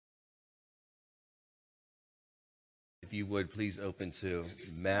If you would, please open to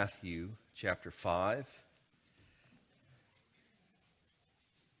Matthew chapter 5.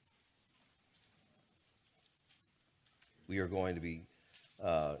 We are going to be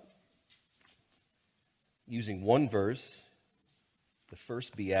using one verse, the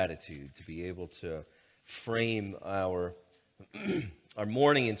first beatitude, to be able to frame our our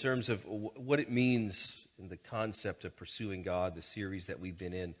morning in terms of what it means in the concept of pursuing God, the series that we've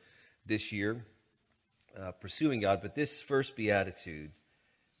been in this year, pursuing God. But this first beatitude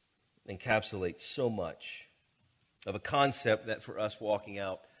encapsulates so much of a concept that for us walking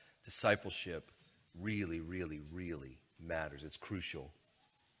out discipleship really, really, really matters. It's crucial.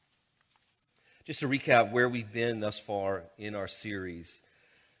 Just to recap where we've been thus far in our series,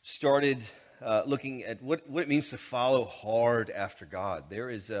 started looking at what it means to follow hard after God.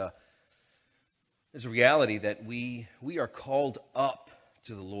 There's a reality that we are called up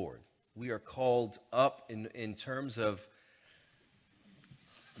to the Lord. We are called up in terms of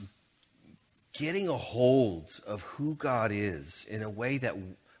getting a hold of who God is in a way that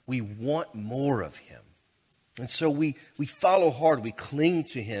we want more of Him. And so we follow hard, we cling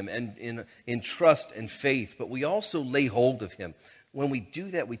to Him and in trust and faith, but we also lay hold of Him. When we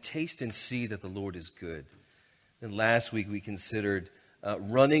do that, we taste and see that the Lord is good. And last week we considered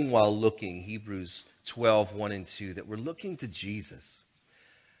running while looking, Hebrews 12, 1 and 2, that we're looking to Jesus.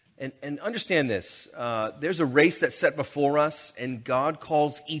 And understand this, there's a race that's set before us, and God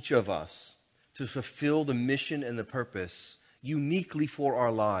calls each of us to fulfill the mission and the purpose uniquely for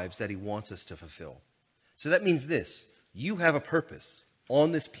our lives that He wants us to fulfill. So that means this: you have a purpose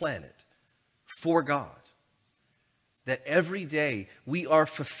on this planet for God that every day we are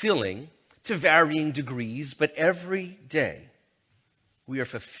fulfilling to varying degrees, but every day we are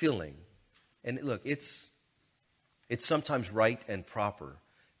fulfilling. And look, it's sometimes right and proper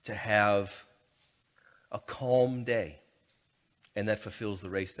to have a calm day, and that fulfills the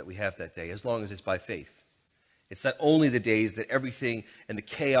race that we have that day, as long as it's by faith. It's not only the days that everything and the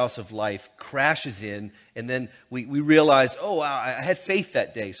chaos of life crashes in, and then we realize, oh, wow, I had faith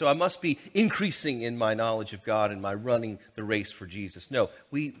that day, so I must be increasing in my knowledge of God and my running the race for Jesus. No,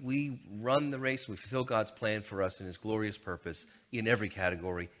 we run the race, we fulfill God's plan for us and His glorious purpose in every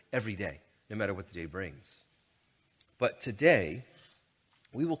category, every day, no matter what the day brings. But today,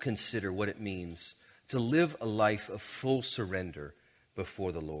 we will consider what it means to live a life of full surrender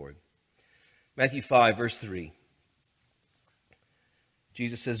before the Lord. Matthew 5, verse 3.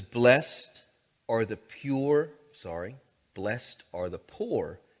 Jesus says, blessed are the poor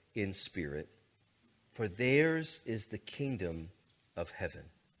in spirit, for theirs is the kingdom of heaven.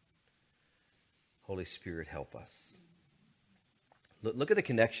 Holy Spirit, help us. Look at the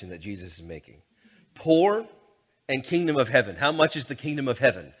connection that Jesus is making. Poor and kingdom of heaven. How much is the kingdom of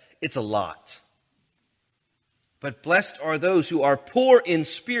heaven? It's a lot. But blessed are those who are poor in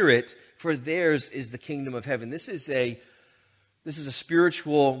spirit, for theirs is the kingdom of heaven. This is a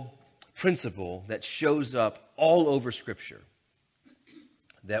spiritual principle that shows up all over Scripture.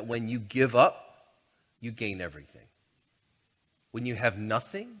 That when you give up, you gain everything. When you have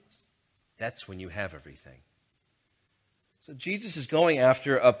nothing, that's when you have everything. So Jesus is going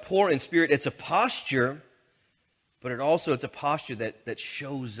after a poor in spirit. It's a posture, but it's a posture that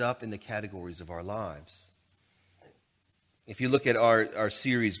shows up in the categories of our lives. If you look at our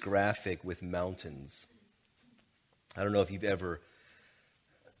series graphic with mountains, I don't know if you've ever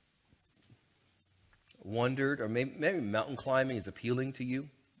wondered, or maybe mountain climbing is appealing to you.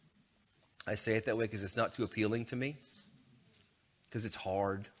 I say it that way because it's not too appealing to me, because it's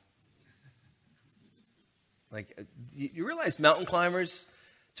hard. Like, you realize mountain climbers,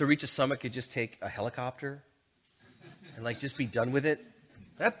 to reach a summit, could just take a helicopter and just be done with it.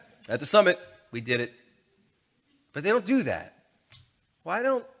 Yep, at the summit, we did it. But they don't do that. Why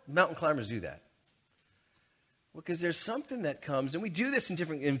don't mountain climbers do that? Well, because there's something that comes, and we do this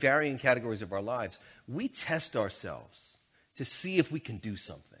in varying categories of our lives. We test ourselves to see if we can do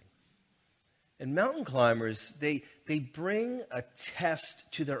something. And mountain climbers, they bring a test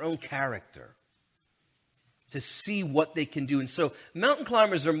to their own character to see what they can do. And so mountain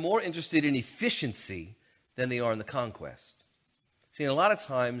climbers are more interested in efficiency than they are in the conquest. See, a lot of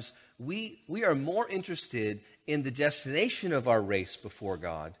times, we are more interested in the destination of our race before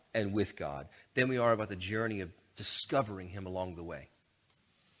God and with God than we are about the journey of discovering Him along the way.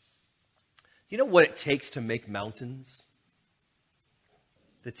 You know what it takes to make mountains?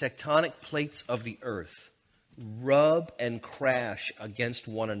 The tectonic plates of the earth rub and crash against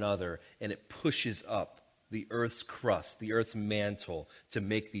one another, and it pushes up the earth's crust, the earth's mantle, to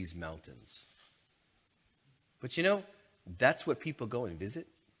make these mountains. But that's what people go and visit.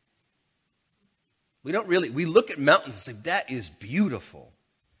 We look at mountains and say, that is beautiful.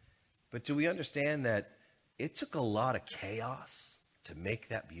 But do we understand that it took a lot of chaos to make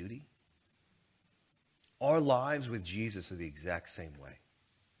that beauty? Our lives with Jesus are the exact same way.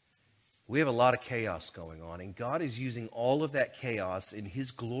 We have a lot of chaos going on, and God is using all of that chaos in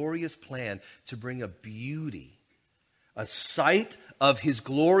his glorious plan to bring a beauty, a sight of his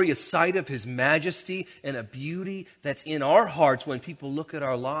glory, a sight of his majesty, and a beauty that's in our hearts when people look at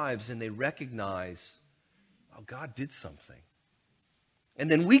our lives and they recognize, oh, God did something. And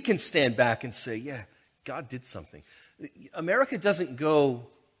then we can stand back and say, yeah, God did something. America doesn't go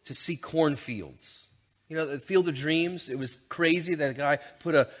to see cornfields. You know, the Field of Dreams, it was crazy that a guy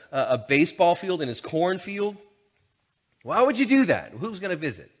put a baseball field in his cornfield. Why would you do that? Who's going to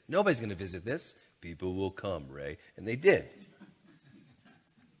visit? Nobody's going to visit this. People will come, Ray. And they did.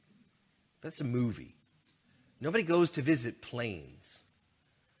 That's a movie. Nobody goes to visit plains,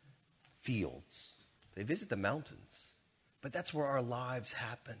 fields. They visit the mountains. But that's where our lives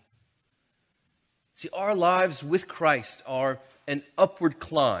happen. See, our lives with Christ are an upward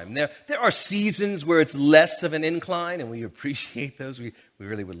climb. There are seasons where it's less of an incline, and we appreciate those. We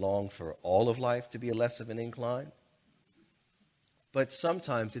really would long for all of life to be a less of an incline. But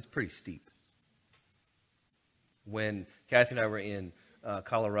sometimes it's pretty steep. When Kathy and I were in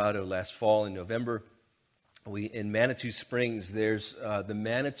Colorado last fall in November, in Manitou Springs, there's the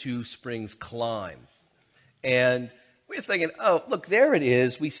Manitou Springs Climb. And we're thinking, oh, look, there it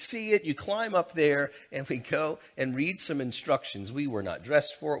is. We see it. You climb up there, and we go and read some instructions. We were not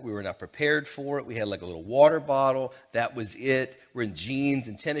dressed for it. We were not prepared for it. We had like a little water bottle. That was it. We're in jeans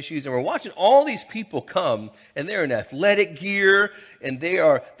and tennis shoes, and we're watching all these people come, and they're in athletic gear, and they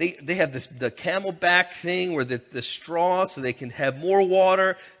have the camelback thing where the straw so they can have more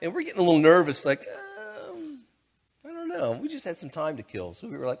water, and we're getting a little nervous, like, I don't know. We just had some time to kill, so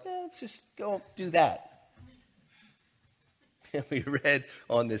we were like, let's just go do that. And we read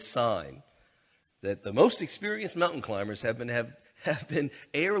on this sign that the most experienced mountain climbers have been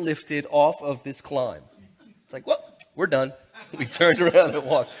airlifted off of this climb. It's like, well, we're done. We turned around and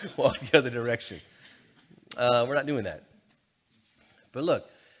walked the other direction. We're not doing that. But look,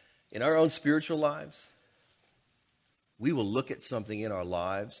 in our own spiritual lives, we will look at something in our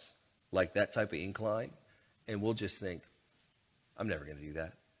lives like that type of incline, and we'll just think, I'm never going to do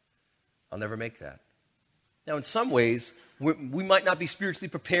that. I'll never make that. Now, in some ways, we might not be spiritually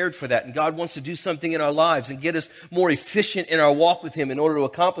prepared for that, and God wants to do something in our lives and get us more efficient in our walk with him in order to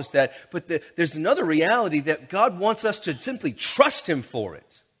accomplish that. But there's another reality that God wants us to simply trust him for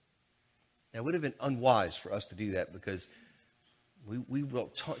it. Now, it would have been unwise for us to do that because we were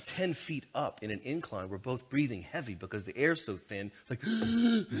 10 feet up in an incline. We're both breathing heavy because the air's so thin. Like,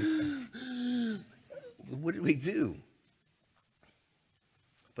 what did we do?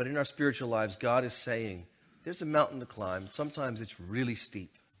 But in our spiritual lives, God is saying, there's a mountain to climb. Sometimes it's really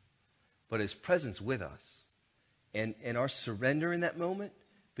steep. But his presence with us and our surrender in that moment,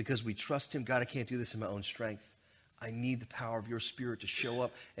 because we trust him, God, I can't do this in my own strength. I need the power of your Spirit to show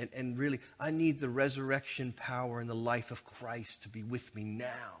up. And really, I need the resurrection power and the life of Christ to be with me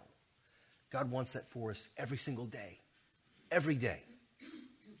now. God wants that for us every single day. Every day.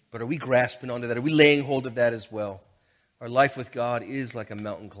 But are we grasping onto that? Are we laying hold of that as well? Our life with God is like a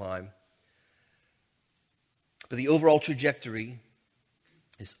mountain climb. But the overall trajectory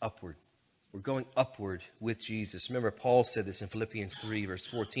is upward. We're going upward with Jesus. Remember, Paul said this in Philippians 3, verse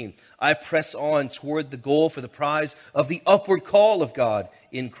 14. I press on toward the goal for the prize of the upward call of God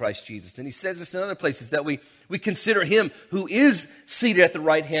in Christ Jesus. And he says this in other places, that we consider him who is seated at the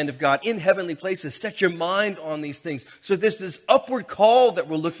right hand of God in heavenly places. Set your mind on these things. So there's this upward call that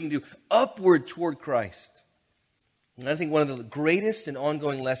we're looking to, upward toward Christ. And I think one of the greatest and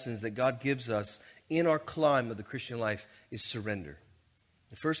ongoing lessons that God gives us in our climb of the Christian life is surrender.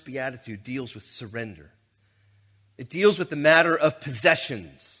 The first beatitude deals with surrender. It deals with the matter of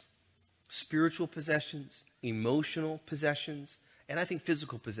possessions, spiritual possessions, emotional possessions, and I think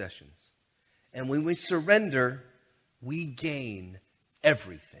physical possessions. And when we surrender, we gain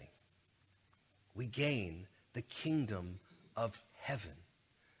everything. We gain the kingdom of heaven.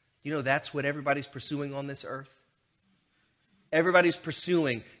 You know, that's what everybody's pursuing on this earth. Everybody's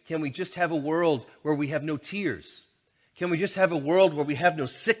pursuing, can we just have a world where we have no tears? Can we just have a world where we have no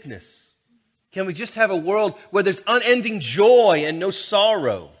sickness? Can we just have a world where there's unending joy and no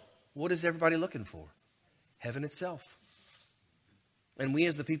sorrow? What is everybody looking for? Heaven itself. And we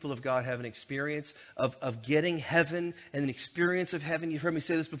as the people of God have an experience of getting heaven and an experience of heaven. You've heard me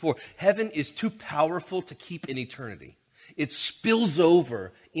say this before. Heaven is too powerful to keep in eternity. It spills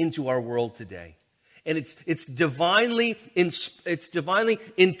over into our world today. And it's divinely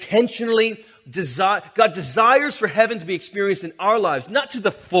intentionally God desires for heaven to be experienced in our lives, not to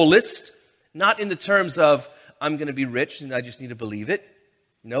the fullest, not in the terms of I'm going to be rich and I just need to believe it.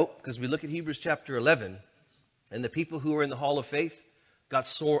 Nope, because we look at Hebrews chapter 11, and the people who were in the hall of faith got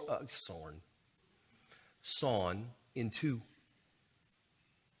sawn in two.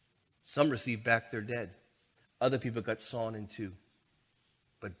 Some received back their dead. Other people got sawn in two.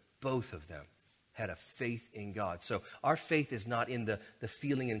 But both of them had a faith in God. So our faith is not in the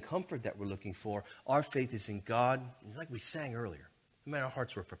feeling and comfort that we're looking for. Our faith is in God. Like we sang earlier. Man, our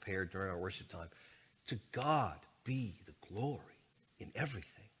hearts were prepared during our worship time. To God be the glory in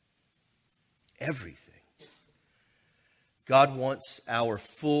everything. Everything. God wants our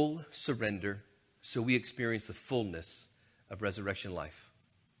full surrender so we experience the fullness of resurrection life.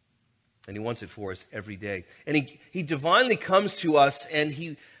 And He wants it for us every day. And He divinely comes to us and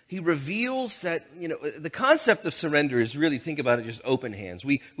He reveals that, the concept of surrender is really, think about it, just open hands.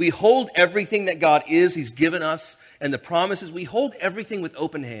 We hold everything that God is, He's given us, and the promises, we hold everything with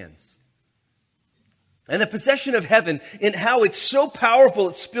open hands. And the possession of heaven, in how it's so powerful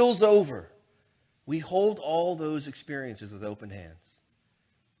it spills over. We hold all those experiences with open hands.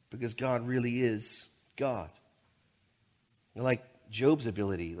 Because God really is God. Like Job's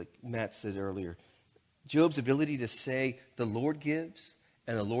ability, like Matt said earlier, Job's ability to say, the Lord gives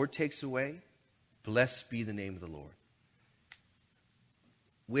and the Lord takes away, blessed be the name of the Lord.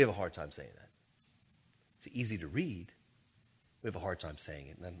 We have a hard time saying that. It's easy to read. We have a hard time saying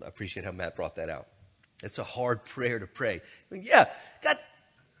it. And I appreciate how Matt brought that out. It's a hard prayer to pray. Yeah, God,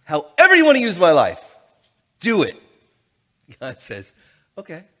 however you want to use my life, do it. God says,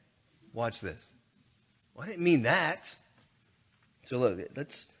 okay, watch this. Well, I didn't mean that. So look,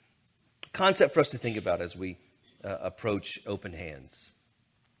 that's a concept for us to think about as we approach open hands.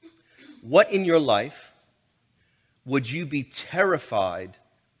 What in your life would you be terrified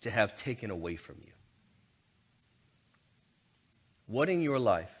to have taken away from you? What in your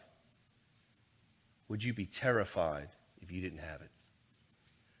life would you be terrified if you didn't have it?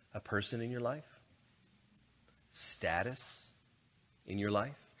 A person in your life? Status in your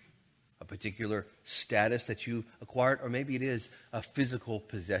life? A particular status that you acquired? Or maybe it is a physical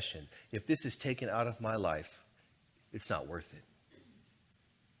possession. If this is taken out of my life, it's not worth it.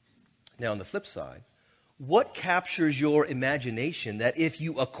 Now, on the flip side, what captures your imagination that if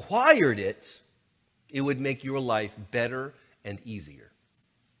you acquired it, it would make your life better and easier?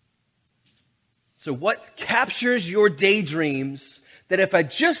 So what captures your daydreams that if I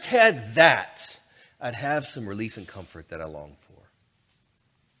just had that, I'd have some relief and comfort that I long for?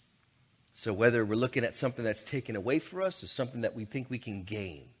 So whether we're looking at something that's taken away from us or something that we think we can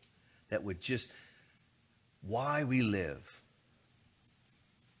gain, that would just, why we live.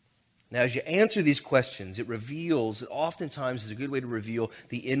 Now, as you answer these questions, it reveals, oftentimes is a good way to reveal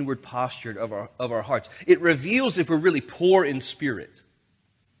the inward posture of our hearts. It reveals if we're really poor in spirit.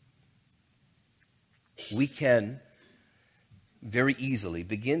 We can very easily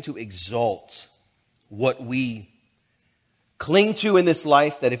begin to exalt what we cling to in this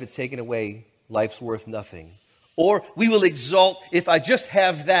life, that if it's taken away, life's worth nothing. Or we will exalt, if I just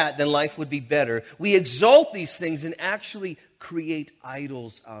have that, then life would be better. We exalt these things and actually create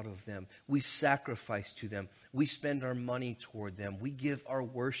idols out of them. We sacrifice to them. We spend our money toward them. We give our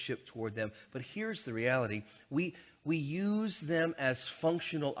worship toward them. But here's the reality. We use them as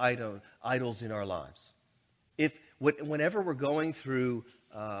functional idols in our lives. Whenever we're going through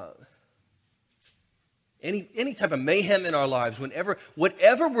any type of mayhem in our lives,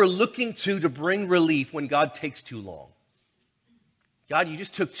 whatever we're looking to bring relief when God takes too long. God, you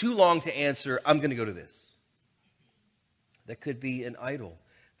just took too long to answer. I'm going to go to this. That could be an idol,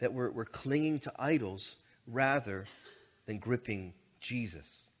 that we're clinging to idols rather than gripping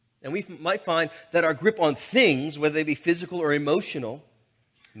Jesus. And we might find that our grip on things, whether they be physical or emotional,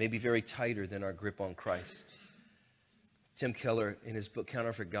 may be very tighter than our grip on Christ. Tim Keller, in his book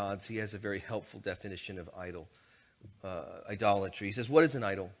Counterfeit Gods, he has a very helpful definition of idolatry. He says, what is an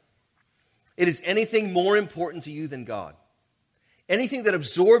idol? It is anything more important to you than God. Anything that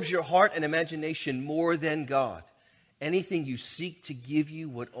absorbs your heart and imagination more than God. Anything you seek to give you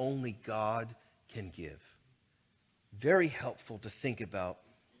what only God can give. Very helpful to think about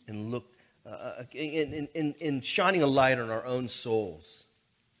and look in shining a light on our own souls.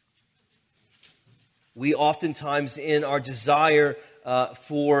 We oftentimes, in our desire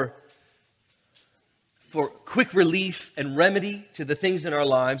for quick relief and remedy to the things in our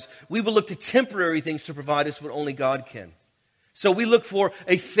lives, we will look to temporary things to provide us what only God can. So we look for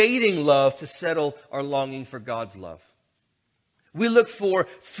a fading love to settle our longing for God's love. We look for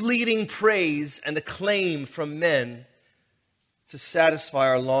fleeting praise and acclaim from men to satisfy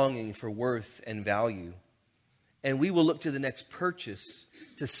our longing for worth and value. And we will look to the next purchase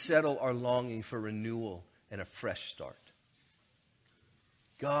to settle our longing for renewal and a fresh start.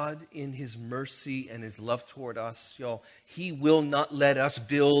 God, in His mercy and His love toward us, y'all, He will not let us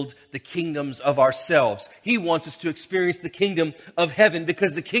build the kingdoms of ourselves. He wants us to experience the kingdom of heaven,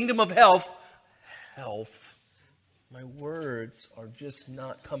 because the kingdom of health, my words are just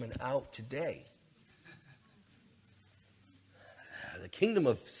not coming out today. The kingdom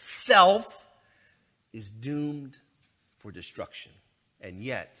of self is doomed for destruction. And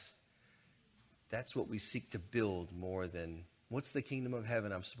yet, that's what we seek to build more than, what's the kingdom of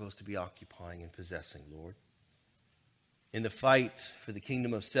heaven I'm supposed to be occupying and possessing, Lord? In the fight for the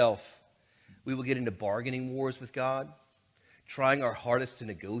kingdom of self, we will get into bargaining wars with God, trying our hardest to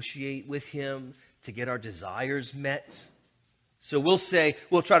negotiate with Him to get our desires met. So we'll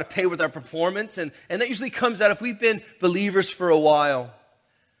try to pay with our performance, and that usually comes out if we've been believers for a while.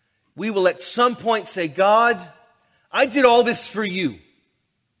 We will at some point say, God, I did all this for you,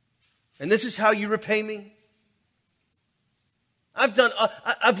 and this is how you repay me.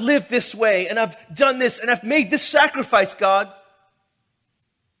 I've lived this way, and I've done this, and I've made this sacrifice, God.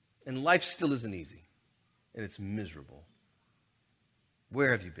 And life still isn't easy, and it's miserable.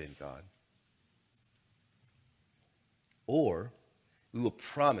 Where have you been, God? Or we will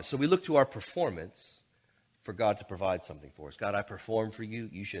promise. So we look to our performance for God to provide something for us. God, I performed for you.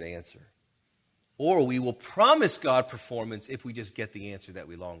 You should answer. Or we will promise God performance if we just get the answer that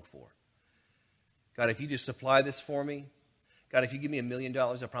we long for. God, if you just supply this for me, God, if you give me $1 million,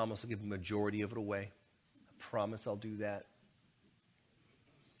 I promise I'll give the majority of it away. I promise I'll do that.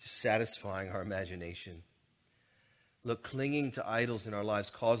 Just satisfying our imagination. Look, clinging to idols in our lives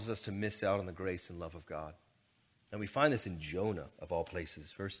causes us to miss out on the grace and love of God. And we find this in Jonah, of all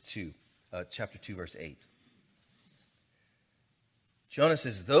places, chapter 2, verse 8. Jonah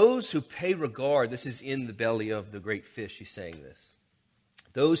says, those who pay regard, this is in the belly of the great fish, he's saying this.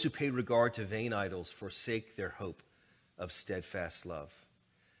 Those who pay regard to vain idols forsake their hope of steadfast love.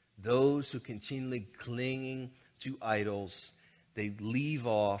 Those who continually clinging to idols, they leave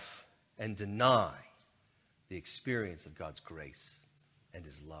off and deny the experience of God's grace and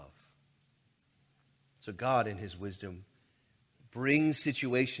His love. So God, in His wisdom, brings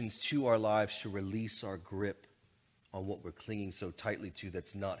situations to our lives to release our grip on what we're clinging so tightly to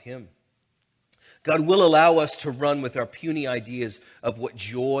that's not Him. God will allow us to run with our puny ideas of what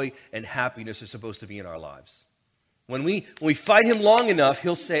joy and happiness are supposed to be in our lives. When we fight Him long enough,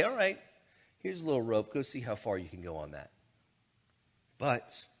 He'll say, all right, here's a little rope. Go see how far you can go on that.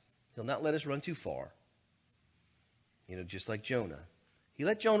 But He'll not let us run too far. Just like Jonah. He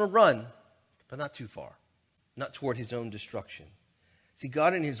let Jonah run, but not too far. Not toward his own destruction. See,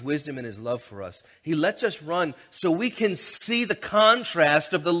 God in His wisdom and His love for us, He lets us run so we can see the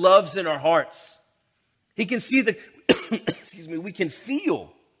contrast of the loves in our hearts. He can see we can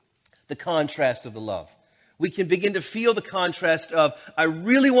feel the contrast of the love. We can begin to feel the contrast of, I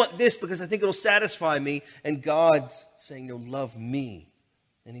really want this because I think it'll satisfy me. And God's saying, no, love me.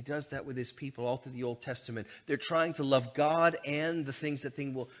 And He does that with His people all through the Old Testament. They're trying to love God and the things that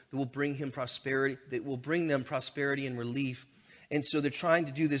will bring Him prosperity, that will bring them prosperity and relief. And so they're trying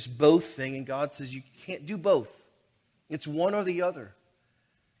to do this both thing. And God says, you can't do both. It's one or the other.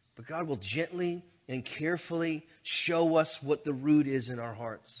 But God will gently and carefully show us what the root is in our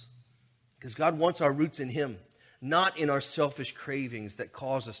hearts. Because God wants our roots in Him, not in our selfish cravings that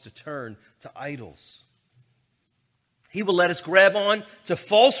cause us to turn to idols. He will let us grab on to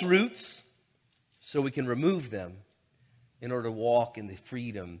false roots so we can remove them in order to walk in the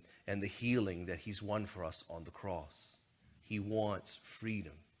freedom and the healing that He's won for us on the cross. He wants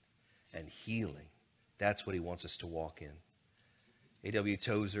freedom and healing. That's what He wants us to walk in. A.W.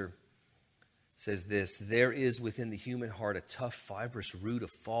 Tozer says this, there is within the human heart a tough, fibrous root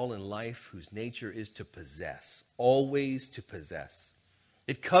of fallen life whose nature is to possess, always to possess.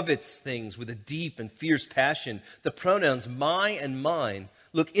 It covets things with a deep and fierce passion. The pronouns my and mine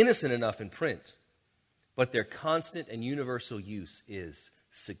look innocent enough in print, but their constant and universal use is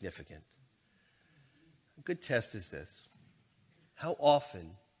significant. A good test is this. How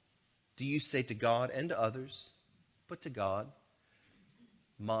often do you say to God and to others, but to God,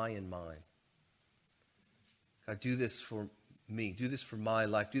 my and mine? God, do this for me. Do this for my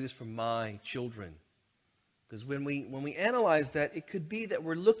life. Do this for my children. Because when we analyze that, it could be that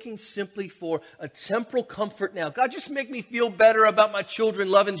we're looking simply for a temporal comfort now. God, just make me feel better about my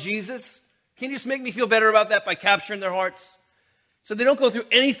children loving Jesus. Can you just make me feel better about that by capturing their hearts? So they don't go through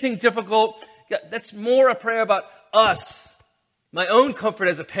anything difficult. God, that's more a prayer about us My own comfort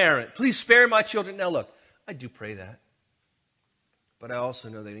as a parent. Please spare my children. Now look, I do pray that. But I also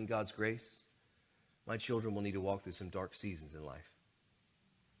know that in God's grace, my children will need to walk through some dark seasons in life.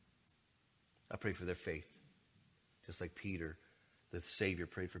 I pray for their faith. Just like Peter, the Savior,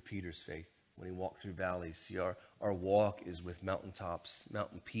 prayed for Peter's faith when he walked through valleys. See, our walk is with mountaintops,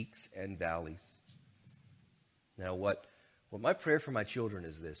 mountain peaks, and valleys. Now, what my prayer for my children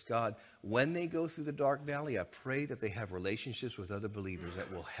is this. God, when they go through the dark valley, I pray that they have relationships with other believers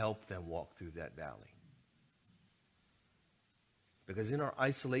that will help them walk through that valley. Because in our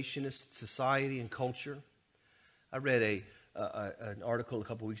isolationist society and culture, I read an article a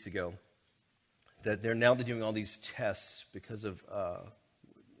couple weeks ago that they're doing all these tests because of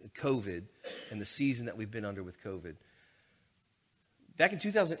COVID and the season that we've been under with COVID. Back in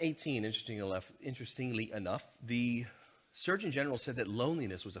 2018, interestingly enough, the Surgeon General said that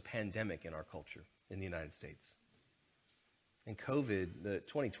loneliness was a pandemic in our culture in the United States. And COVID,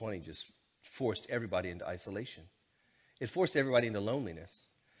 2020, just forced everybody into isolation. It forced everybody into loneliness.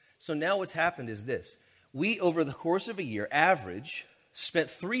 So now what's happened is this. We, over the course of a year, spent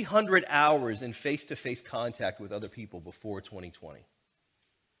 300 hours in face-to-face contact with other people before 2020.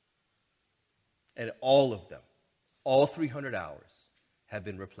 And all of them, all 300 hours, have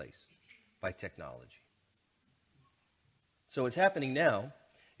been replaced by technology. So what's happening now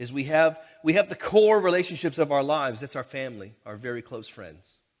is we have the core relationships of our lives. That's our family, our very close friends.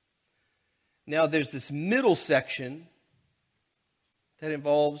 Now there's this middle section that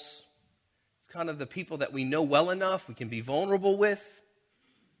involves, it's kind of the people that we know well enough, we can be vulnerable with.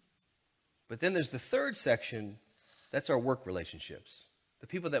 But then there's the third section, that's our work relationships. The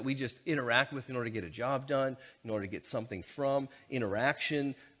people that we just interact with in order to get a job done, in order to get something from,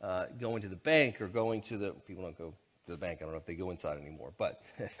 interaction, going to the bank or going to the, people don't go to the bank, I don't know if they go inside anymore, but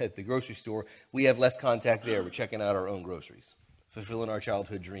at the grocery store, we have less contact there. We're checking out our own groceries, fulfilling our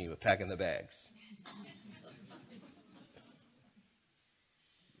childhood dream of packing the bags.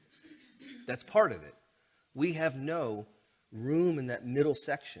 That's part of it. We have no room in that middle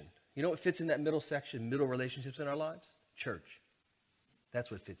section. You know what fits in that middle section, middle relationships in our lives? Church. That's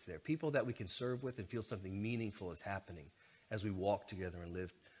what fits there. People that we can serve with and feel something meaningful is happening as we walk together and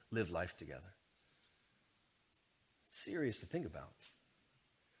live life together. It's serious to think about.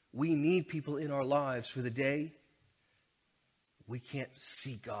 We need people in our lives for the day we can't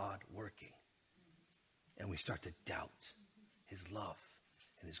see God working. And we start to doubt his love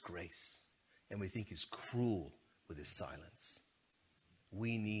and his grace. And we think he's cruel with his silence.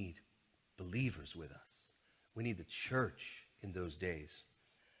 We need believers with us. We need the church in those days.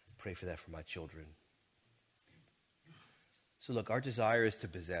 Pray for that for my children. So look, our desire is to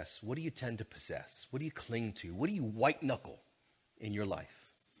possess. What do you tend to possess? What do you cling to? What do you white knuckle in your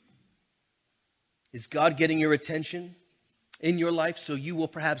life? Is God getting your attention in your life so you will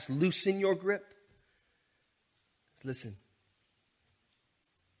perhaps loosen your grip? Listen,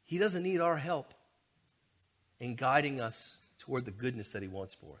 he doesn't need our help in guiding us toward the goodness that he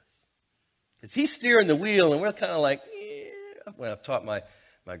wants for us. Because he's steering the wheel and we're kind of like, yeah. When I've taught my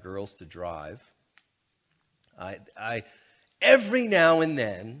girls to drive, I every now and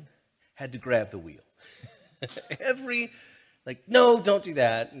then had to grab the wheel. No, don't do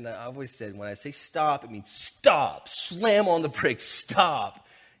that. And I always said, when I say stop, it means stop. Slam on the brakes, stop.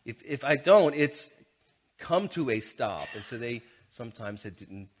 If I don't, it's come to a stop. And so they sometimes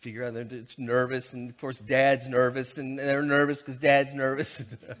didn't figure out that it's nervous. And of course, Dad's nervous. And they're nervous because Dad's nervous.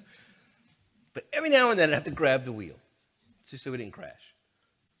 But every now and then I have to grab the wheel just so we didn't crash.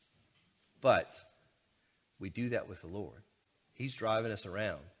 But we do that with the Lord. He's driving us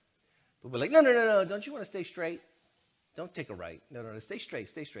around. But we're like, no. Don't you want to stay straight? Don't take a right. No. Stay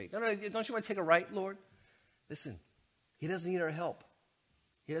straight. No. Don't you want to take a right, Lord? Listen, he doesn't need our help.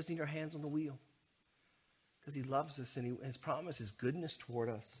 He doesn't need our hands on the wheel. Because he loves us and his promise is goodness toward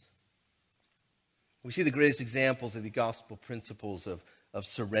us. We see the greatest examples of the gospel principles of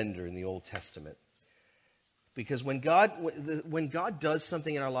surrender in the Old Testament. Because when God does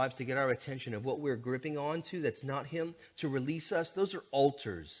something in our lives to get our attention of what we're gripping onto that's not him, to release us, those are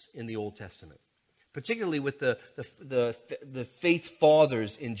altars in the Old Testament. Particularly with the faith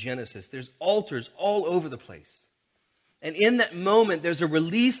fathers in Genesis. There's altars all over the place. And in that moment, there's a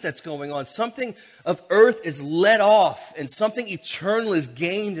release that's going on. Something of earth is let off, and something eternal is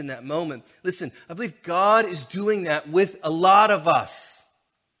gained in that moment. Listen, I believe God is doing that with a lot of us.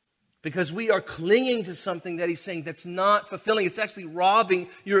 Because we are clinging to something that he's saying that's not fulfilling. It's actually robbing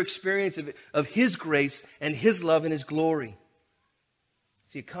your experience of his grace and his love and his glory.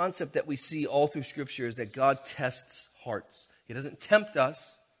 See, a concept that we see all through Scripture is that God tests hearts. He doesn't tempt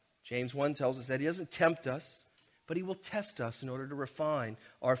us. James 1 tells us that he doesn't tempt us, but he will test us in order to refine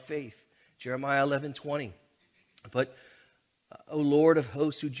our faith. Jeremiah 11:20. But, O Lord of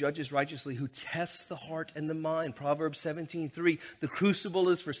hosts, who judges righteously, who tests the heart and the mind. Proverbs 17:3. The crucible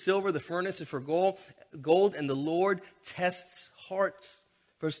is for silver, the furnace is for gold, and the Lord tests hearts.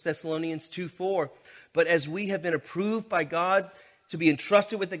 1 Thessalonians 2:4. But as we have been approved by God to be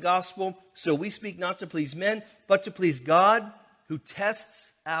entrusted with the gospel, so we speak not to please men, but to please God, who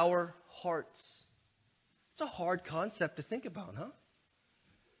tests our hearts. It's a hard concept to think about, huh?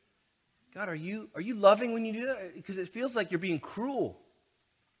 God, are you loving when you do that? Because it feels like you're being cruel.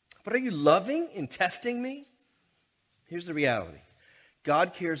 But are you loving in testing me? Here's the reality.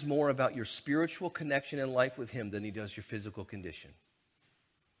 God cares more about your spiritual connection and life with him than he does your physical condition.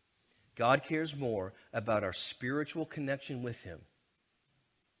 God cares more about our spiritual connection with him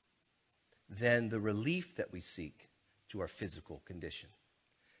than the relief that we seek to our physical condition.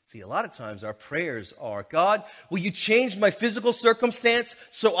 See, a lot of times our prayers are, God, will you change my physical circumstance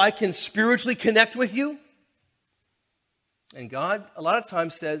so I can spiritually connect with you? And God, a lot of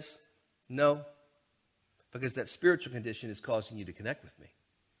times says, no, because that spiritual condition is causing you to connect with me.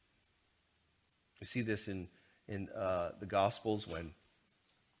 We see this in the Gospels when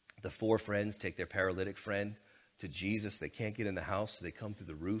the four friends take their paralytic friend to Jesus. They can't get in the house, so they come through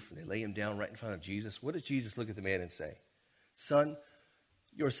the roof and they lay him down right in front of Jesus. What does Jesus look at the man and say? Son,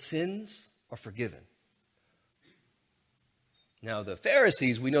 your sins are forgiven. Now, the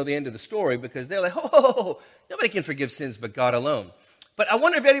Pharisees, we know the end of the story because they're like, oh, nobody can forgive sins but God alone. But I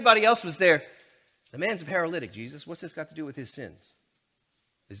wonder if anybody else was there. The man's a paralytic, Jesus. What's this got to do with his sins?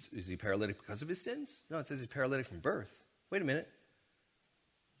 Is he paralytic because of his sins? No, it says he's paralytic from birth. Wait a minute.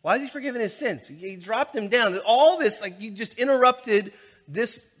 Why is he forgiving his sins? He dropped him down. All this, like you just interrupted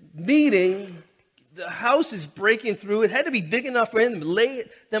this meeting. The house is breaking through. It had to be big enough for him to lay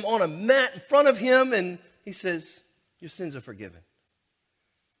them on a mat in front of him. And he says, your sins are forgiven.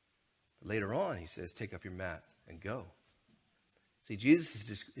 But later on, he says, take up your mat and go. See,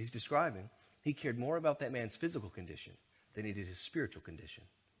 Jesus, he's describing, he cared more about that man's physical condition than he did his spiritual condition.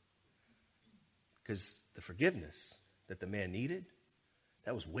 Because the forgiveness that the man needed,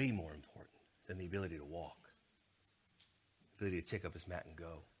 that was way more important than the ability to walk, the ability to take up his mat and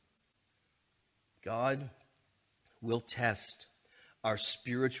go. God will test our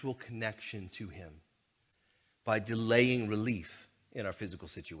spiritual connection to him by delaying relief in our physical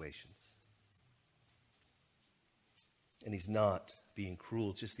situations. And he's not being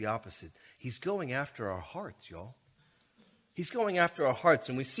cruel, just the opposite. He's going after our hearts, y'all. He's going after our hearts.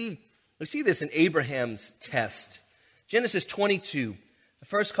 And we see this in Abraham's test. Genesis 22, the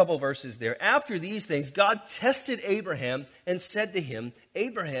first couple verses there. After these things, God tested Abraham and said to him,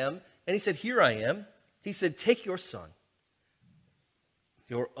 Abraham, and he said, here I am. He said, take your son,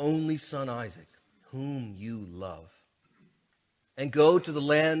 your only son Isaac, whom you love, and go to the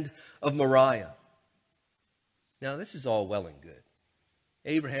land of Moriah. Now, this is all well and good.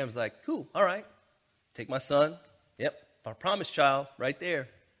 Abraham's like, cool, all right. Take my son. Yep, our promised child right there.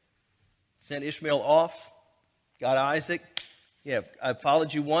 Sent Ishmael off. Got Isaac. Yeah, I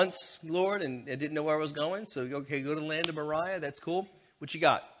followed you once, Lord, and I didn't know where I was going. So, okay, go to the land of Moriah. That's cool. What you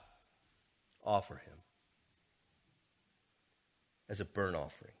got? Offer him as a burnt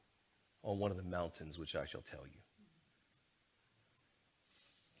offering on one of the mountains which I shall tell you.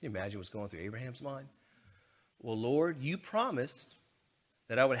 Can you imagine what's going through Abraham's mind? Well, Lord, you promised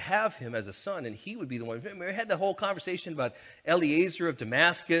that I would have him as a son, and he would be the one. We had the whole conversation about Eliezer of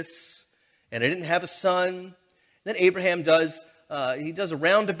Damascus, and I didn't have a son. Then Abraham does a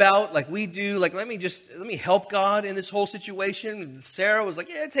roundabout like we do. Like, let me help God in this whole situation. And Sarah was like,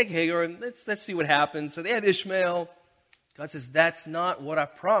 yeah, take Hagar, and let's see what happens. So they have Ishmael. God says, that's not what I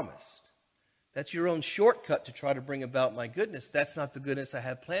promised. That's your own shortcut to try to bring about my goodness. That's not the goodness I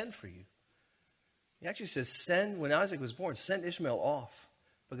have planned for you. He actually says, when Isaac was born, send Ishmael off,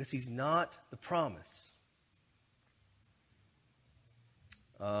 because he's not the promise.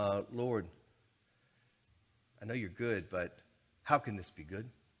 Lord, I know you're good, but how can this be good?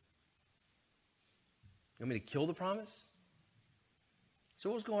 You want me to kill the promise? So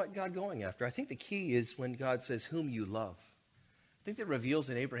what was God going after? I think the key is when God says, whom you love. I think that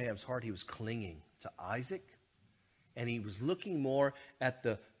reveals in Abraham's heart he was clinging to Isaac, and he was looking more at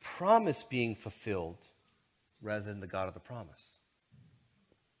the promise being fulfilled rather than the God of the promise.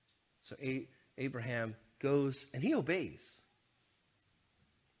 So Abraham goes and he obeys.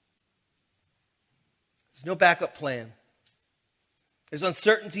 There's no backup plan. There's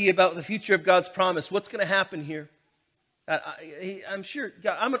uncertainty about the future of God's promise. What's going to happen here? I'm sure,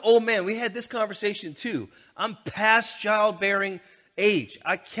 God, I'm an old man. We had this conversation too. I'm past childbearing age.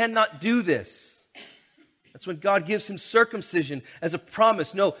 I cannot do this. That's when God gives him circumcision as a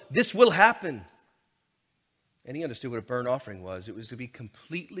promise. No, this will happen. And he understood what a burnt offering was. It was to be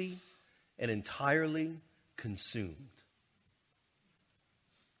completely and entirely consumed.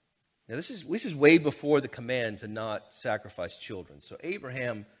 Now, this is way before the command to not sacrifice children. So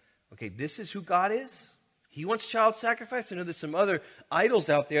Abraham, okay, this is who God is. He wants child sacrifice. I know there's some other idols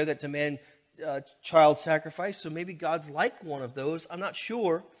out there that demand child sacrifice, so maybe God's like one of those. I'm not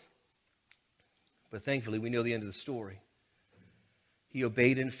sure. But thankfully, we know the end of the story. He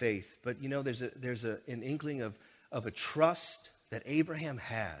obeyed in faith. But there's an inkling of a trust that Abraham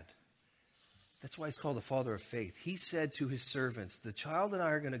had. That's why he's called the father of faith. He said to his servants, the child and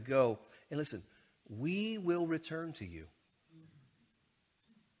I are going to go, and listen, we will return to you.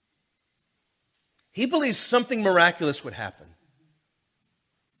 He believed something miraculous would happen.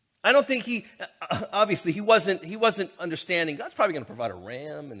 I don't think obviously he wasn't understanding, God's probably going to provide a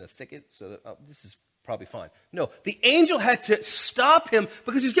ram in the thicket, so that, this is probably fine. No, the angel had to stop him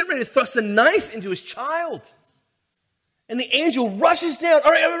because he was getting ready to thrust a knife into his child. And the angel rushes down,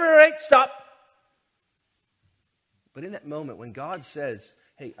 all right, stop. But in that moment, when God says,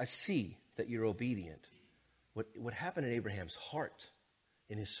 hey, I see that you're obedient, what happened in Abraham's heart,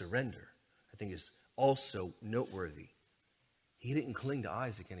 in his surrender, I think is also noteworthy. He didn't cling to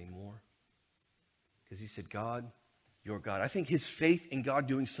Isaac anymore because he said, God, you're God. I think his faith in God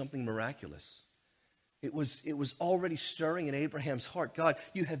doing something miraculous, it was already stirring in Abraham's heart. God,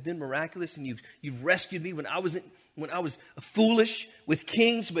 you have been miraculous, and you've rescued me when I was foolish with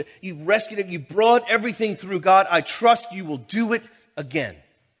kings, but you've rescued him. You brought everything through. God, I trust you will do it again.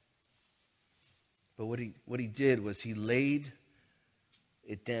 But what he did was he laid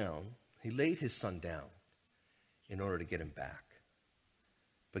it down. He laid his son down in order to get him back.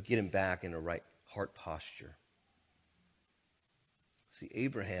 But get him back in a right heart posture. See,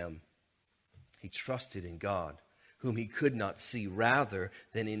 Abraham, he trusted in God, whom he could not see, rather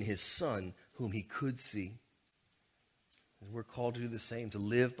than in his son, whom he could see. And we're called to do the same, to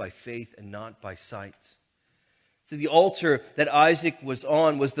live by faith and not by sight. See, the altar that Isaac was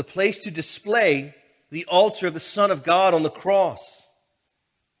on was the place to display the altar of the Son of God on the cross.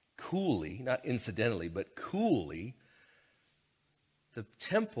 Coolly, not incidentally, but coolly, the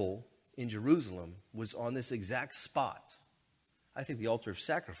temple in Jerusalem was on this exact spot. I think the altar of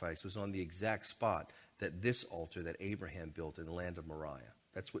sacrifice was on the exact spot that this altar that Abraham built in the land of Moriah.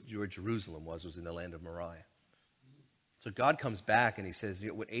 That's what Jerusalem was in the land of Moriah. So God comes back and he says,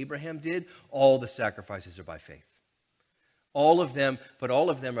 what Abraham did, all the sacrifices are by faith. All of them, but all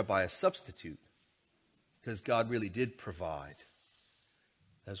of them are by a substitute. Because God really did provide.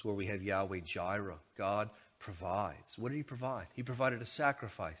 That's where we have Yahweh Jireh. God provides. What did he provide? He provided a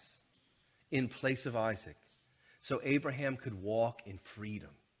sacrifice in place of Isaac. So Abraham could walk in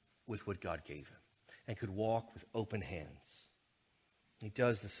freedom with what God gave him. And could walk with open hands. He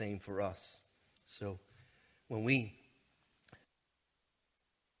does the same for us. So when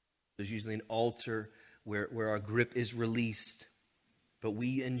there's usually an altar where our grip is released. But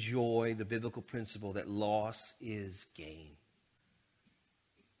we enjoy the biblical principle that loss is gain.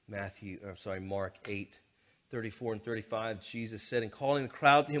 Mark 8, 34 and 35, Jesus said, and calling the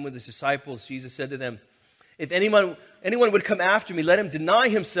crowd to him with his disciples, Jesus said to them, if anyone would come after me, let him deny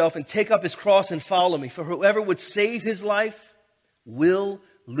himself and take up his cross and follow me. For whoever would save his life will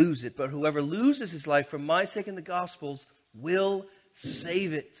lose it. But whoever loses his life for my sake and the gospel's will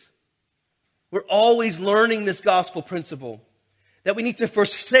save it. We're always learning this gospel principle. That we need to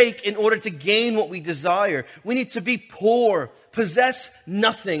forsake in order to gain what we desire. We need to be poor, possess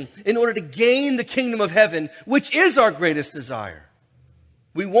nothing in order to gain the kingdom of heaven, which is our greatest desire.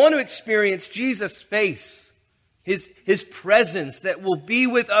 We want to experience Jesus' face, his presence that will be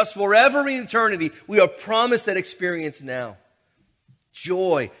with us forever in eternity. We are promised that experience now.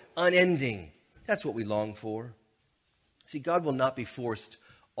 Joy, unending. That's what we long for. See, God will not be forced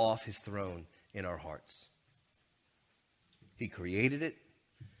off his throne in our hearts. He created it,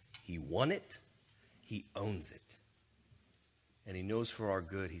 he won it, he owns it. And he knows for our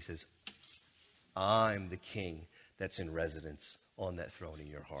good, he says, I'm the king that's in residence on that throne in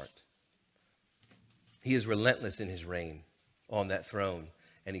your heart. He is relentless in his reign on that throne.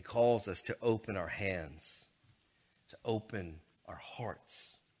 And he calls us to open our hands, to open our hearts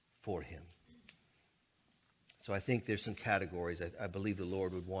for him. So I think there's some categories. I believe the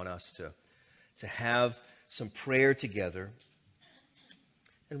Lord would want us to have some prayer together.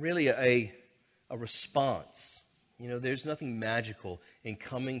 And really a response. You know, there's nothing magical in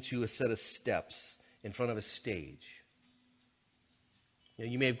coming to a set of steps in front of a stage. You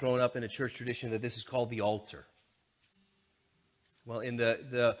know, you may have grown up in a church tradition that this is called the altar. Well, in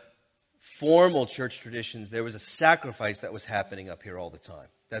the formal church traditions, there was a sacrifice that was happening up here all the time.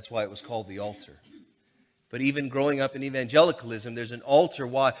 That's why it was called the altar. But even growing up in evangelicalism, there's an altar.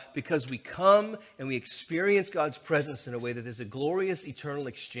 Why? Because we come and we experience God's presence in a way that there's a glorious eternal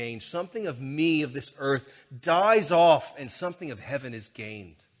exchange. Something of me, of this earth, dies off and something of heaven is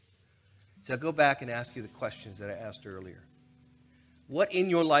gained. So I'll go back and ask you the questions that I asked earlier. What in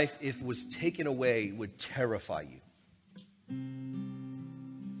your life, if it was taken away, would terrify you?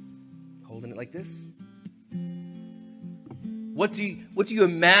 Holding it like this? What do you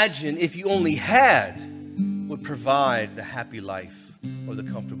imagine if you only had would provide the happy life or the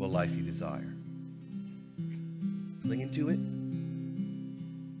comfortable life you desire? Clinging to it?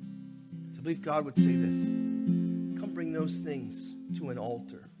 So I believe God would say this. Come bring those things to an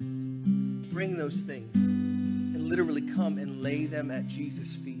altar. Bring those things and literally come and lay them at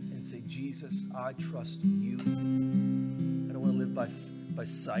Jesus' feet and say, Jesus, I trust you. I don't want to live by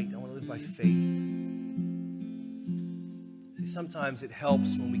sight. I want to live by faith. See, sometimes it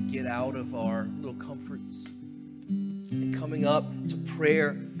helps when we get out of our little comforts. And coming up to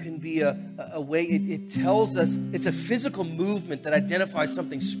prayer can be a way, it tells us, it's a physical movement that identifies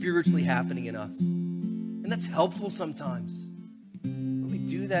something spiritually happening in us. And that's helpful sometimes. When we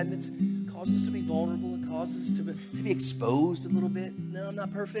do that, and it causes us to be vulnerable, it causes us to be exposed a little bit. No, I'm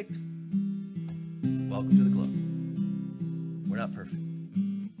not perfect. Welcome to the club. We're not perfect.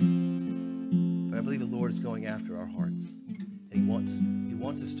 But I believe the Lord is going after our hearts. And He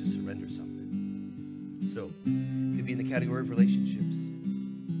wants us to surrender something. So, it could be in the category of relationships.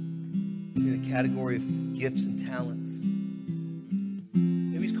 It could be in the category of gifts and talents.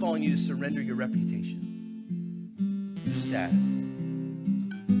 Maybe He's calling you to surrender your reputation, your status.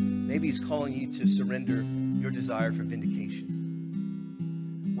 Maybe He's calling you to surrender your desire for vindication.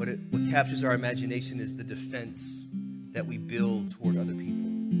 What captures our imagination is the defense that we build toward other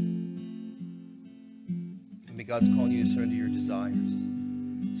people. Maybe God's calling you to surrender your desires,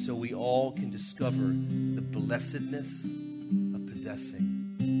 so we all can discover the blessedness of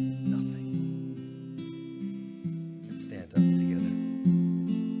possessing nothing. Let's stand up together.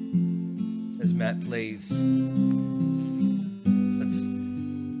 As Matt plays, let's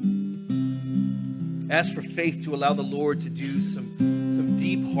ask for faith to allow the Lord to do some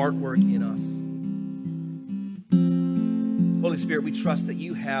deep heart work in us. Holy Spirit, we trust that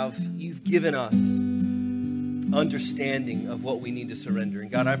you've given us understanding of what we need to surrender. And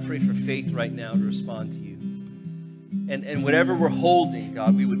God, I pray for faith right now to respond to you. And whatever we're holding,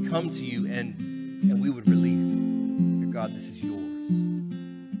 God, we would come to you and we would release. Dear God, this is yours.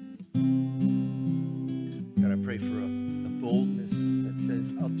 God, I pray for a boldness that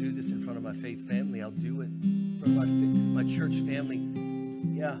says, I'll do this in front of my faith family. I'll do it in front of my church family.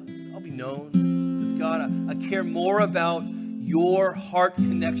 Yeah, I'll be known. Because God, I care more about your heart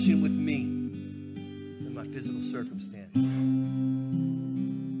connection with me than my physical circumstance.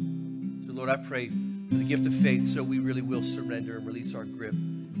 So Lord, I pray for the gift of faith so we really will surrender and release our grip.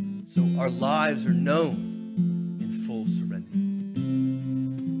 So our lives are known in full surrender.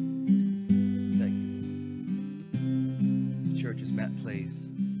 Thank you. Church, as Matt plays,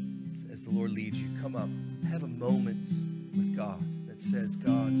 as the Lord leads you, come up, have a moment with God that says,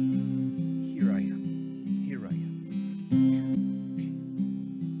 God, here I am. Here I am.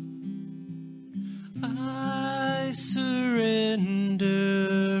 I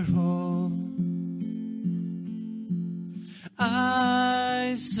surrender all.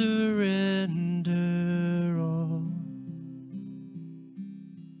 I surrender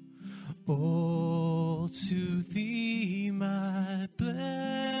all to thee, my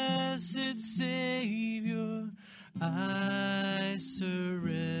blessed Savior. I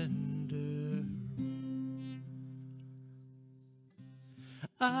surrender.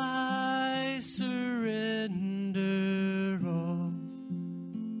 I surrender all.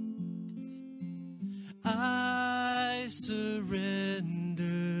 I surrender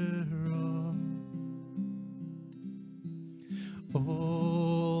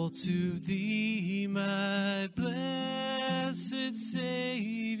all to thee, my blessed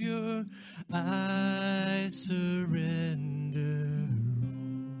Savior. I surrender.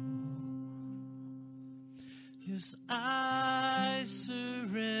 Yes, I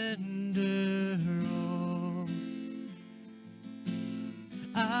surrender all.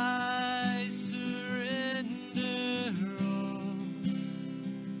 I surrender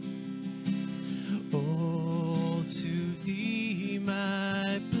all to thee,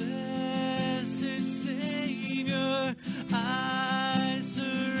 my blessed Savior. I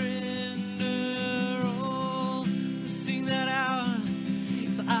surrender all. Sing that out.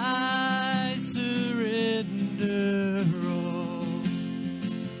 I surrender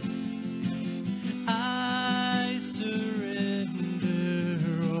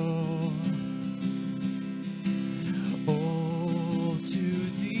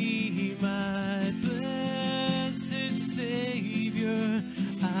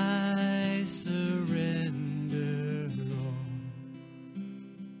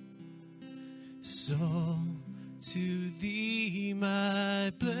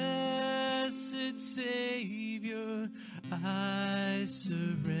my blessed Savior, I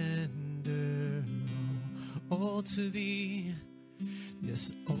surrender all to thee.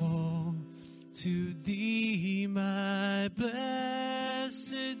 Yes, all to thee, my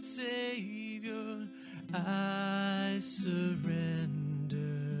blessed Savior, I surrender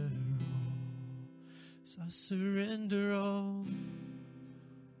all. So I surrender all.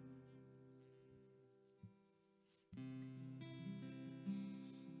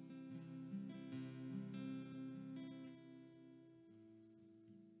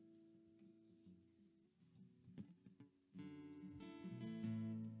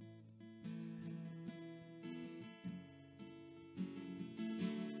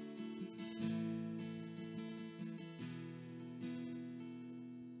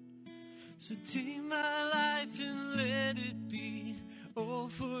 So take my life and let it be all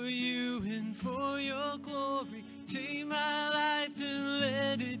for you and for your glory. Take my life and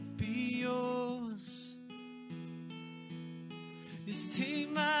let it be yours. Just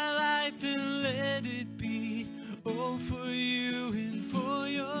take my life and let it be all for you and for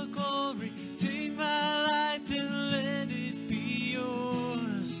your glory. Take my life and let it be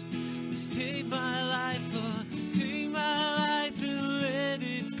yours. Just take my life, Lord. Take my life and let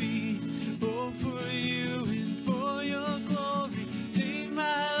it be all for you and for your glory. Take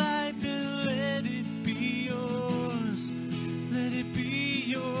my life and let it be yours. Let it be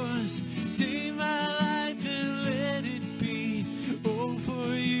yours. Take my life and let it be all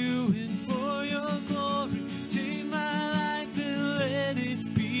for you and for your glory. Take my life and let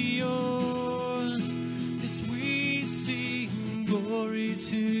it be yours. As we sing glory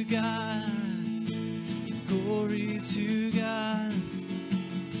to God, glory to God,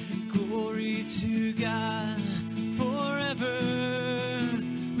 glory to God forever.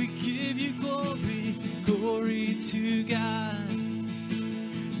 We give you glory, glory to God,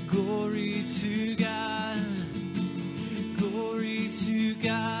 glory to God, glory to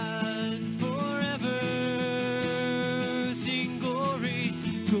God forever. Sing glory,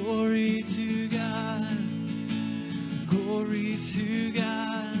 glory to God, glory to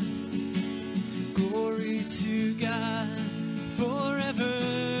God, glory to God forever.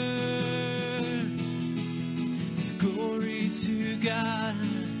 Glory to God,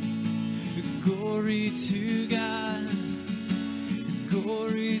 glory to God,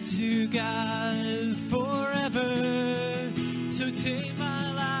 glory to God forever. So take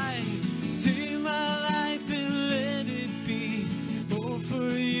my life and let it be all for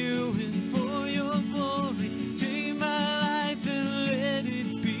you and for your glory. Take my life and let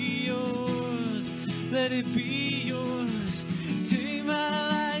it be yours. Let it be yours. Take my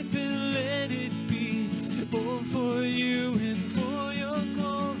life and let it be all for you and for your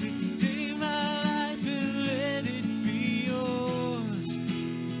glory. Take my life and let it be yours.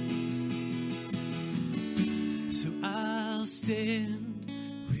 So I'll stand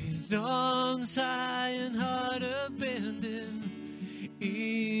with arms high and heart abandoned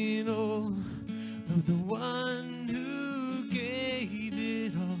in awe of the one who gave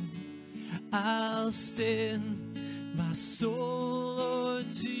it all. I'll stand, my soul,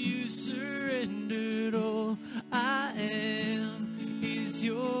 Lord, to you surrendered. All I am is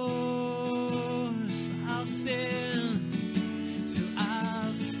yours. I'll stand, so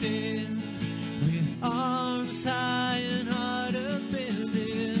I'll stand with arms high and heart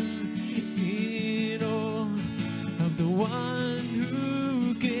abandoned in awe of the one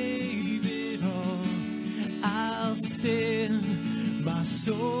who gave it all. I'll stand, my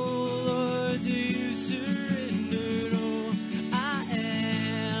soul, Lord, to you surrendered. All I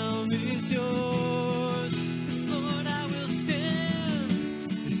am is yours. Yes, Lord, I will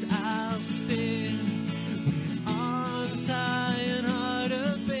stand. Yes, I'll stand with arms high and heart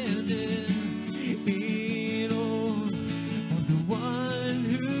abandoned in awe of the one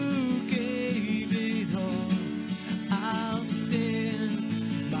who gave it all. I'll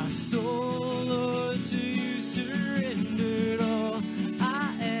stand, my soul, Lord, to you surrendered. All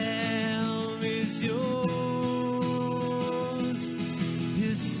I am is yours.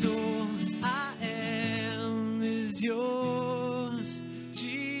 Yes, all I am is yours.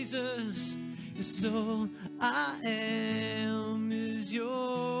 Jesus, yes, all I am is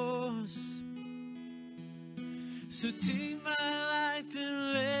yours. So take my life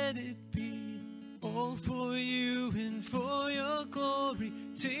and let it be all for you and for your glory.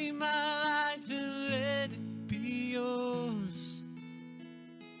 Take my life and let it be yours.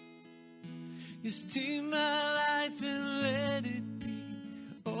 Yes, take my life and let it be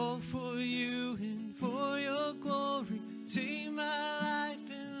all for you and for your glory. Take my life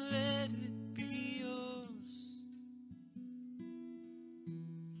and let it be yours.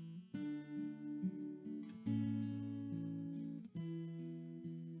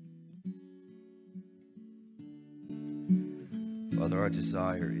 Father, our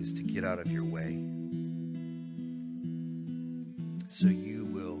desire is to get out of your way so you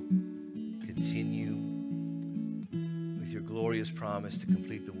will continue with your glorious promise to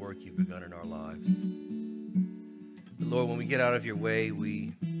complete the work you've begun in our lives. But Lord, when we get out of your way,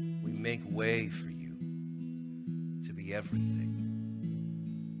 we make way for you to be everything,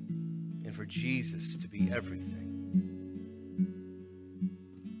 and for Jesus to be everything.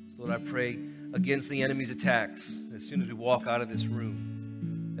 So Lord, I pray against the enemy's attacks as soon as we walk out of this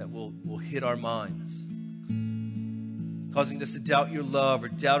room that will hit our minds, causing us to doubt your love or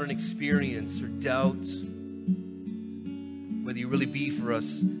doubt an experience or doubt whether you really be for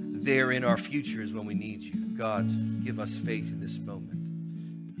us there in our futures when we need you. God, give us faith in this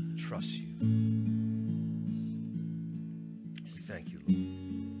moment. Trust you. We thank you,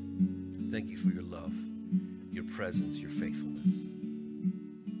 Lord. Thank you for your love, your presence, your faithfulness.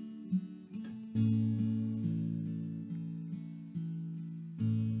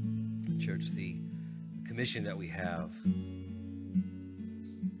 Church, the commission that we have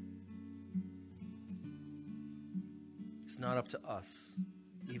it's not up to us,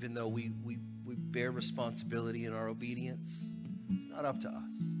 even though we bear responsibility in our obedience. It's not up to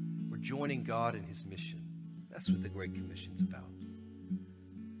us. We're joining God in his mission. That's what the Great Commission's about.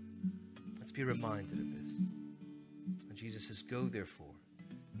 Let's be reminded of this. And Jesus says, go therefore,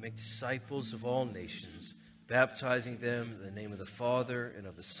 make disciples of all nations, baptizing them in the name of the Father and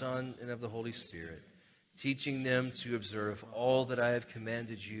of the Son and of the Holy Spirit, teaching them to observe all that I have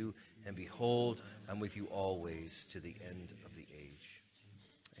commanded you, and behold, I'm with you always to the end of the age.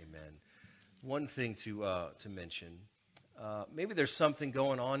 Amen. One thing to mention, maybe there's something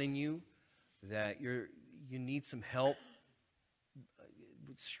going on in you that you need some help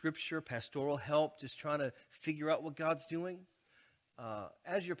with Scripture, pastoral help, just trying to figure out what God's doing.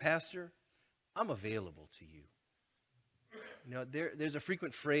 As your pastor, I'm available to you. You know, there's a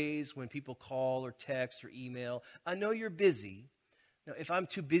frequent phrase when people call or text or email, I know you're busy. Now, if I'm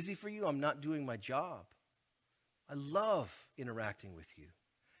too busy for you, I'm not doing my job. I love interacting with you.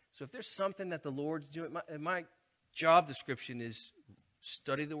 So if there's something that the Lord's doing, my job description is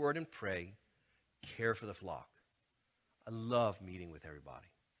study the Word and pray, care for the flock. I love meeting with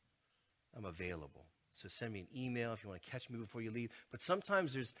everybody. I'm available. So send me an email if you want to catch me before you leave. But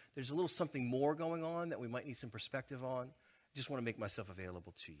sometimes there's a little something more going on that we might need some perspective on. I just want to make myself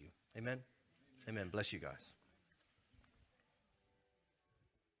available to you. Amen? Amen. Bless you guys.